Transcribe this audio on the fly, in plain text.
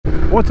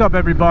What's up,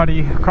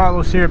 everybody?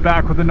 Carlos here,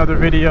 back with another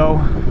video,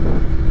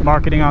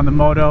 marketing on the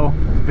Moto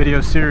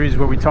video series,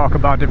 where we talk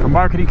about different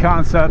marketing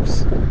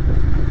concepts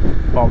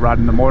while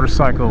riding the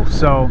motorcycle.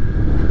 So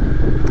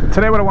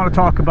today what I want to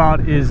talk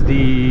about is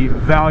the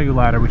value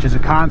ladder, which is a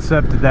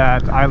concept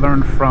that I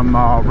learned from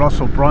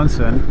Russel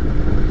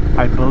Brunson,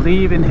 I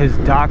believe in his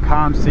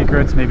 .com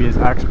secrets, maybe his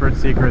expert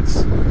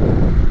secrets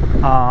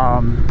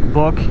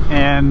book.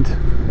 And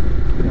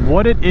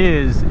what it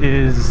is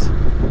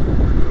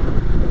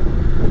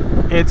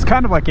it's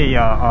kind of like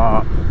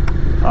a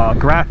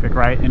graphic,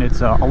 right? And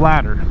it's a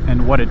ladder,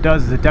 and what it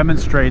does is it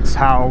demonstrates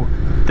how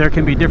there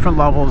can be different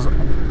levels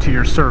to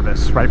your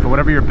service, right? For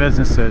whatever your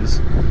business is,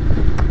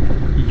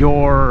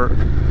 your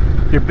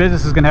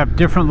business is going to have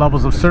different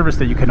levels of service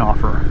that you can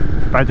offer,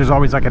 right? There's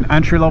always like an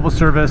entry-level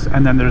service,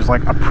 and then there's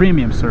like a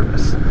premium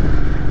service.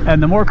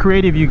 And the more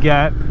creative you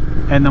get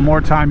and the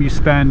more time you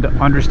spend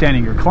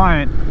understanding your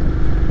client,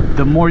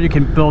 the more you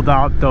can build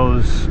out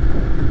those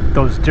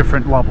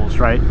different levels,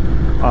 right?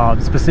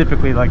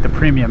 Specifically like the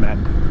premium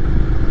end.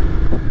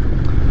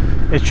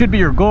 It should be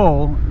your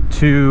goal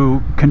to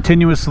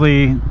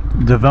continuously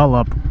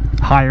develop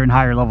higher and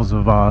higher levels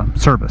of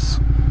service.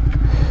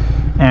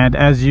 And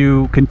as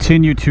you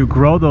continue to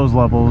grow those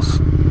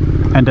levels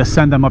and to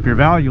send them up your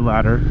value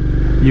ladder,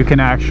 you can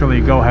actually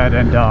go ahead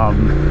and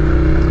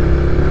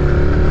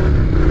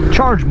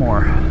charge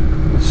more.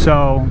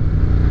 So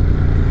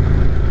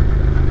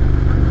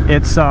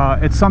it's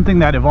something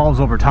that evolves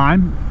over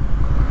time,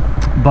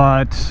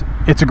 but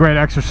it's a great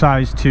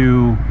exercise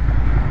to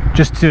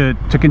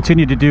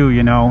continue to do,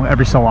 you know,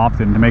 every so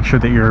often, to make sure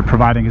that you're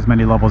providing as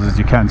many levels as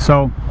you can.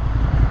 So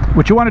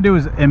what you want to do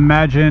is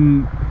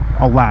imagine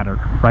a ladder,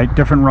 right?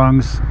 Different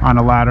rungs on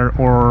a ladder,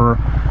 or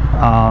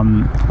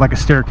like a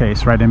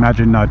staircase, right?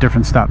 Imagine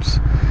different steps.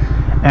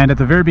 And at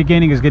the very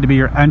beginning is going to be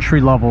your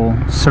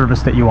entry-level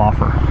service that you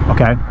offer,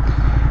 okay?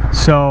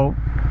 So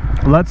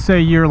let's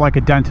say you're like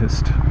a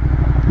dentist.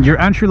 Your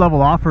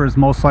entry-level offer is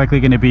most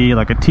likely going to be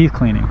like a teeth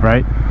cleaning,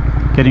 right?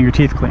 Getting your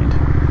teeth cleaned.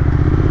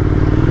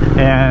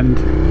 And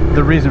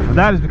the reason for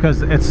that is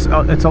because it's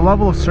a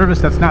level of service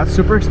that's not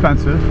super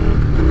expensive.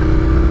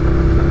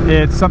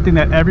 It's something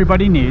that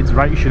everybody needs,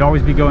 right? You should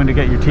always be going to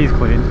get your teeth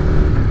cleaned.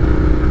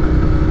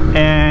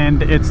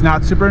 And it's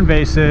not super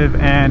invasive,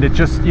 and it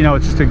just, you know,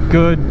 it's just a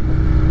good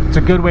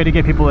way to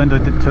get people into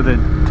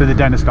the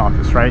dentist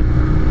office, right?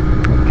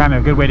 Kind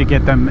of a good way to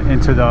get them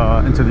into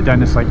the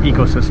dentist like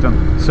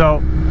ecosystem.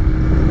 So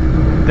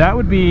that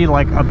would be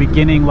like a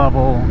beginning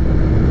level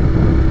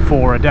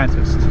for a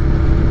dentist.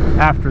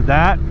 After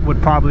that would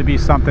probably be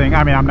something,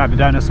 I mean, I'm not a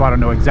dentist, so I don't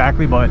know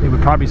exactly, but it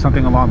would probably be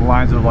something along the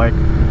lines of like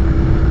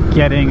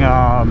getting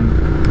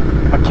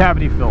a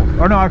cavity filled.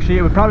 Or no, actually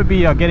it would probably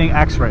be getting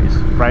x-rays,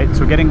 right?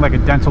 So getting like a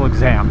dental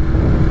exam.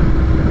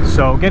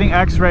 So getting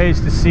x-rays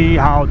to see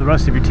how the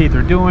rest of your teeth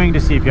are doing, to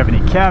see if you have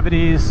any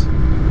cavities,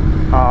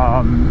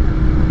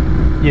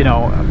 you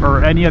know,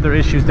 or any other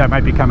issues that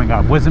might be coming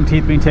up. Wisdom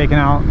teeth being taken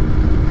out.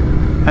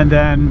 And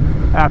then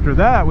after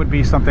that would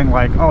be something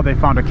like, oh, they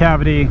found a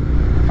cavity,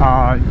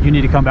 you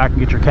need to come back and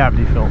get your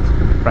cavity filled,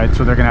 right?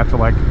 So they're gonna have to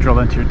like drill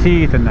into your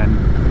teeth and then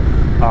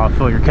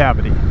fill your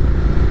cavity.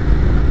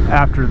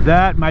 After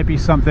that might be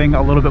something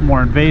a little bit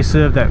more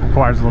invasive that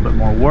requires a little bit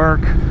more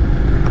work,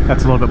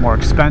 that's a little bit more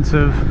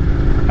expensive,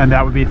 and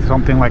that would be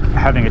something like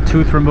having a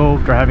tooth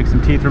removed or having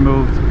some teeth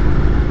removed,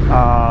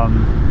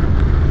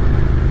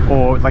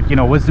 or like, you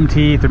know, wisdom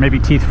teeth, or maybe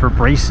teeth for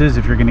braces.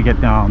 If you're going to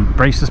get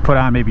braces put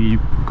on, maybe you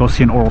go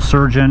see an oral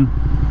surgeon.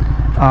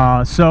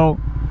 So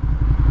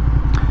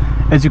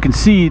as you can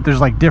see, there's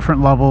like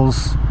different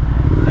levels,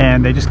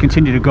 and they just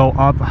continue to go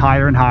up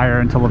higher and higher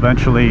until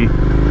eventually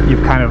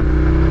you've kind of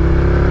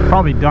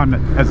probably done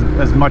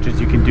as much as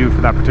you can do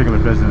for that particular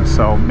business.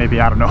 So maybe,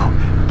 I don't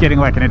know, getting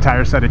like an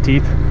entire set of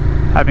teeth,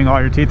 having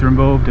all your teeth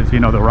removed if, you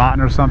know, they're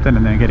rotten or something,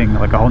 and then getting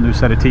like a whole new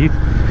set of teeth.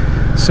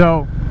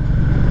 So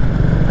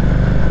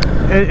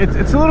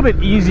it's a little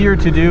bit easier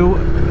to do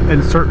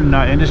in certain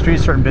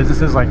industries, certain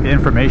businesses, like the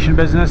information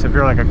business. If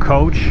you're like a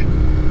coach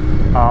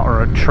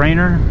or a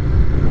trainer,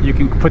 you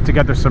can put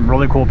together some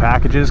really cool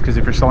packages, because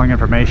if you're selling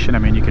information, I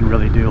mean, you can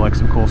really do like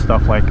some cool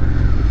stuff like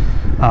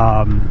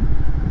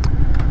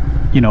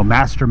you know,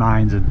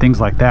 masterminds and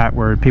things like that,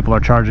 where people are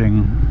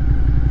charging,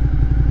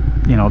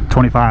 you know,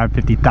 $25,000,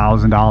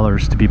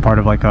 $50,000 to be part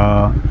of like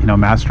a, you know,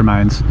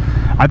 masterminds.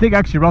 I think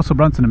actually Russel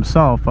Brunson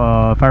himself, if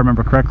I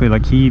remember correctly,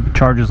 like he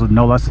charges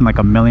no less than like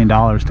 $1 million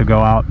to go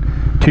out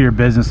to your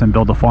business and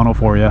build a funnel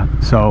for you.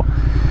 So,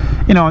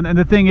 you know, and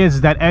the thing is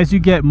that as you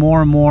get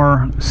more and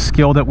more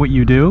skilled at what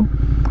you do,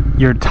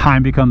 your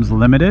time becomes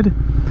limited,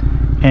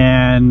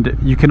 and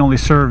you can only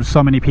serve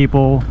so many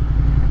people,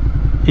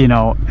 you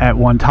know, at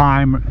one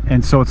time.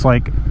 And so it's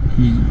like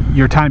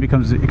your time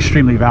becomes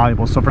extremely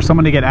valuable. So for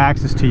someone to get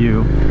access to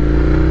you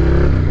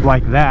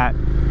like that,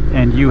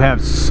 and you have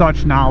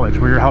such knowledge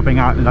where you're helping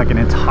out in like an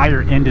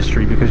entire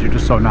industry because you're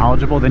just so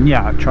knowledgeable, then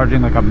yeah,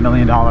 charging like $1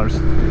 million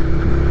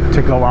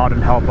to go out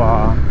and help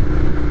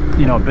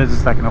you know, a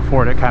business that can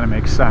afford it kind of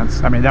makes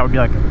sense. I mean, that would be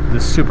like the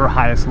super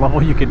highest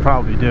level you could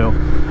probably do.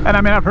 And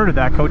I mean, I've heard of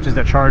that, coaches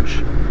that charge,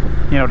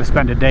 you know, to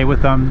spend a day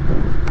with them,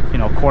 you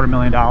know,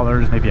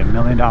 $250,000, maybe $1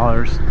 million.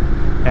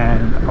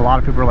 And a lot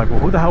of people are like, well,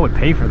 who the hell would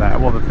pay for that?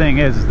 Well, the thing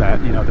is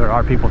that, you know, there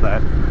are people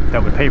that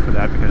would pay for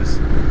that, because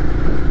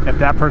if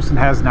that person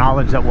has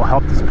knowledge that will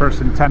help this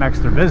person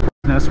 10x their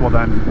business, well,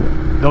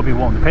 then they'll be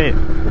willing to pay it.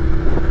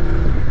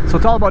 So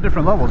it's all about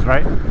different levels,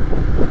 right?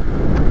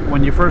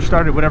 When you first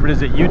started whatever it is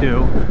that you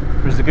do,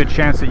 there's a good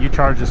chance that you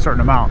charge a certain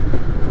amount.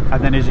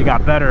 And then as you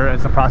got better,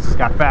 as the process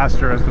got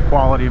faster, as the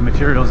quality of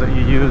materials that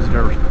you used,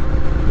 or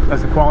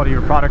as the quality of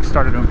your products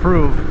started to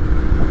improve,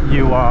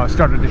 you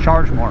started to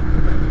charge more.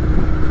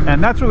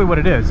 And that's really what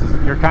it is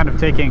you're kind of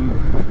taking,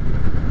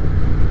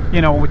 you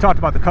know, when we talked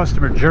about the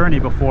customer journey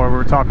before, we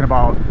were talking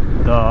about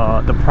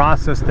the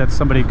process that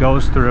somebody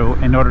goes through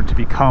in order to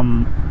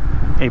become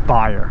a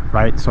buyer,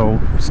 right? So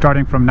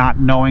starting from not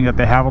knowing that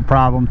they have a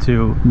problem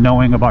to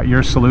knowing about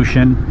your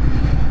solution,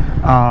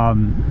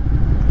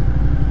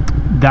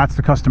 that's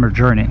the customer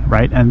journey,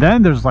 right? And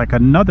then there's like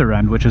another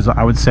end, which is,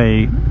 I would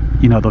say,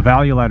 you know, the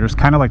value ladder is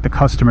kind of like the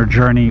customer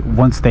journey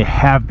once they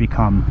have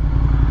become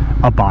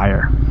a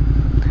buyer.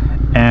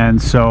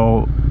 And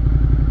so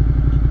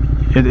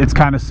it's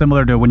kind of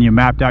similar to when you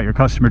mapped out your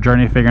customer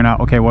journey, figuring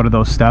out, okay, what are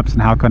those steps,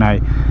 and how can I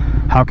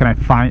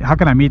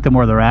meet them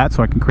where they're at,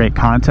 so I can create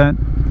content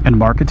and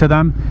market to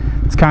them.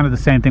 It's kind of the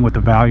same thing with the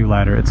value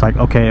ladder. It's like,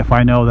 okay, if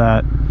I know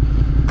that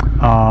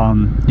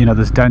you know,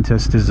 this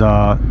dentist is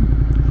trying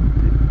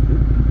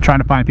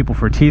to find people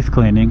for teeth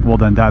cleaning, well,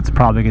 then that's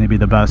probably going to be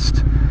the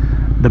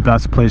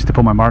best place to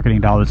put my marketing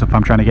dollars if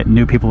I'm trying to get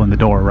new people in the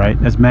door,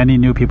 right? As many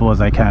new people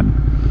as I can,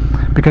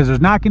 because there's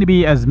not going to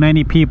be as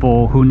many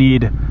people who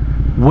need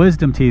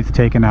wisdom teeth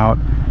taken out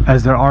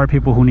as there are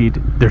people who need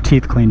their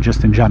teeth cleaned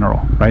just in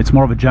general, right? It's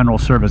more of a general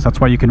service. That's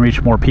why you can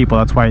reach more people.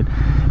 That's why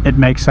it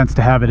makes sense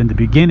to have it in the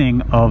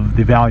beginning of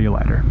the value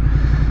ladder.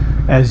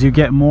 As you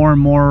get more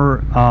and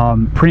more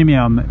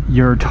premium,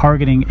 you're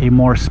targeting a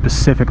more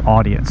specific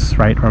audience,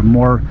 right? Or a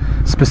more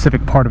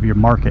specific part of your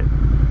market.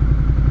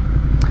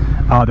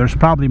 There's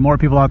probably more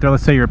people out there,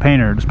 let's say you're a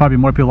painter, there's probably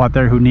more people out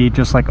there who need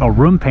just like a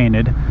room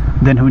painted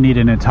than who need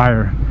an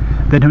entire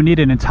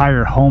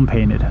home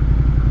painted.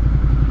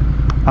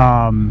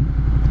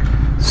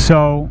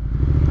 So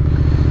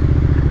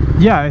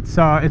yeah, it's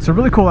a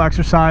really cool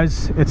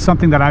exercise. It's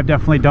something that I've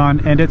definitely done,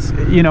 and it's,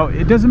 you know,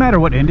 it doesn't matter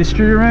what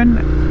industry you're in.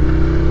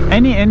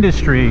 Any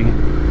industry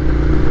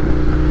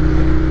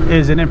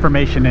is an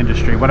information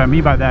industry. What I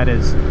mean by that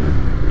is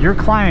your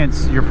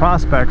clients, your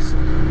prospects,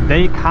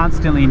 they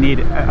constantly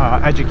need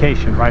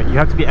education, right? You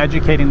have to be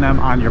educating them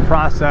on your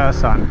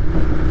process,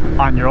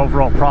 on your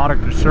overall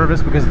product or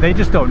service, because they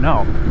just don't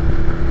know,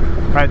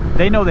 right?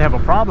 They know they have a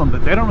problem,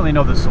 but they don't really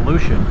know the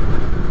solution.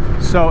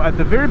 So at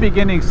the very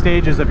beginning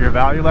stages of your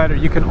value ladder,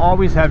 you can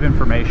always have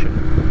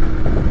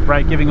information,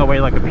 right? Giving away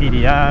like a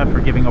PDF,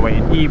 or giving away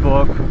an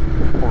ebook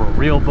or a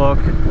real book,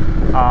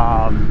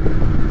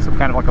 some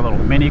kind of like a little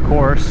mini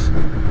course,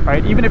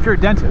 right? Even if you're a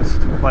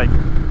dentist, like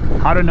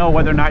how to know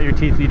whether or not your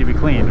teeth need to be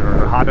cleaned,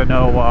 or how to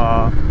know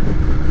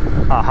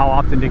how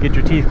often to get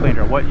your teeth cleaned,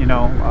 or what, you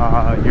know,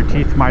 your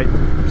teeth might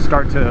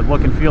start to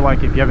look and feel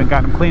like if you haven't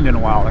gotten them cleaned in a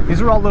while. Like,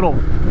 these are all little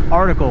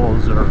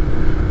articles or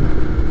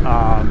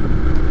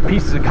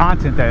pieces of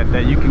content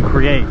that you can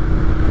create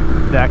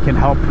that can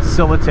help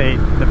facilitate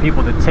the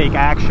people to take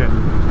action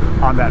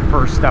on that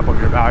first step of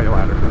your value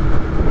ladder.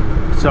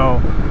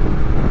 So,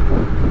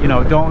 you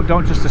know,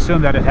 don't just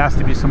assume that it has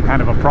to be some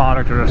kind of a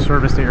product or a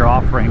service that you're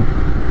offering.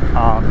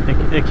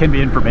 It can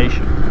be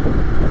information.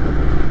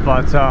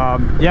 But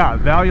yeah,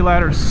 value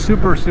ladder is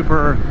super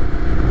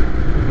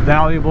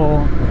valuable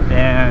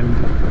and,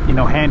 you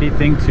know, handy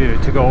thing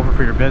to go over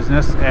for your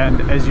business.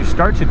 And as you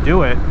start to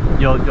do it,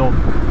 you'll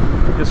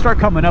start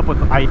coming up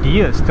with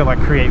ideas to like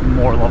create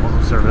more levels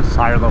of service,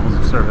 higher levels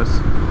of service,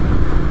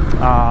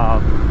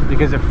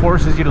 because it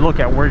forces you to look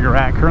at where you're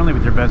at currently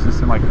with your business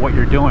and like what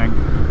you're doing,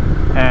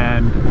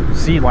 and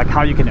see like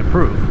how you can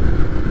improve.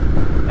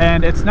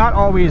 And it's not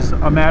always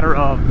a matter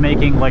of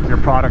making like your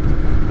product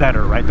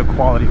better, right? The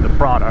quality of the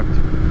product,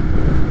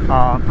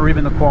 or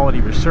even the quality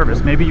of your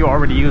service. Maybe you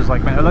already use,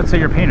 like, let's say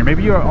you're a painter,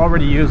 maybe you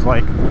already use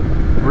like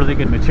really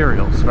good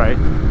materials, right?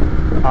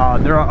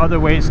 There are other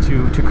ways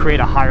to create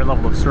a higher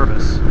level of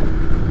service.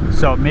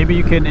 So maybe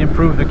you can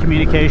improve the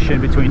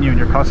communication between you and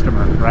your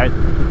customer, right?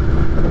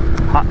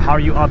 How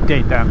you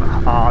update them,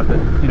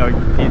 you know,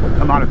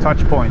 the amount of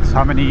touch points,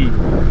 how many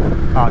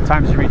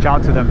times you reach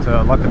out to them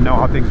to let them know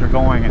how things are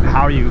going, and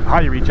how you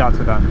reach out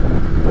to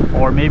them.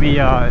 Or maybe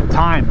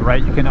time,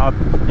 right? You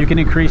can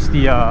increase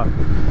the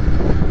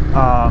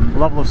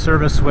level of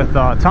service with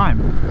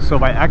time. So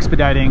by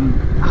expediting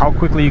how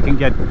quickly you can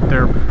get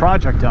their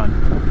project done,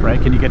 right?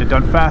 Can you get it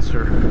done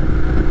faster?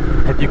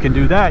 If you can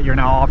do that, you're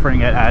now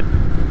offering it at,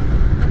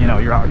 you know,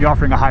 you're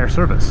offering a higher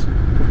service,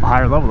 a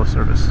higher level of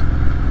service.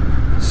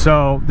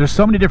 So there's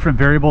so many different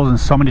variables and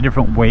so many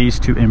different ways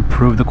to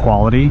improve the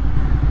quality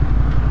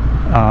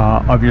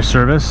of your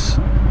service.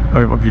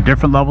 of your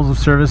different levels of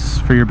service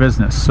for your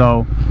business.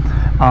 So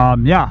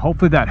yeah,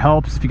 hopefully that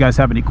helps. If you guys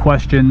have any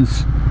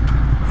questions,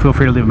 feel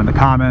free to leave them in the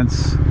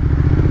comments.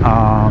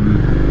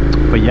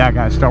 But yeah,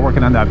 guys, start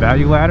working on that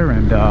value ladder,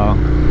 and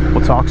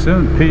we'll talk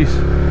soon. Peace.